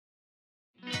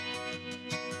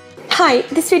Hi,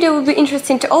 this video will be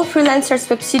interesting to all freelancers,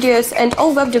 web studios, and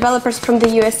all web developers from the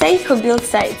USA who build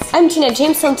sites. I'm Tina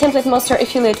Jameson, Template Monster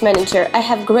Affiliate Manager. I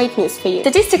have great news for you.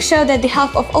 Statistics show that the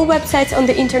half of all websites on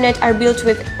the internet are built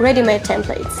with ready-made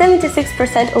templates.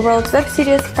 76% of world's web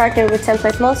studios partner with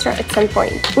Template Monster at some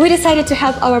point. We decided to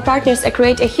help our partners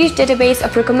create a huge database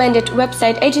of recommended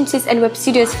website agencies and web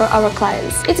studios for our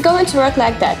clients. It's going to work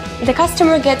like that. The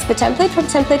customer gets the template from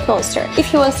Template Monster. If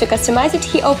he wants to customize it,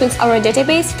 he opens our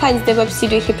database, finds the web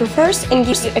studio he prefers, and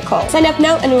gives you a call. Sign up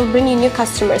now and we'll bring you new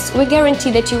customers. We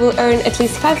guarantee that you will earn at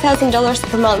least $5,000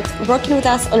 per month working with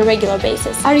us on a regular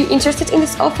basis. Are you interested in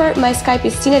this offer? My Skype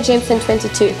is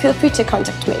TinaJameson22. Feel free to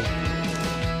contact me.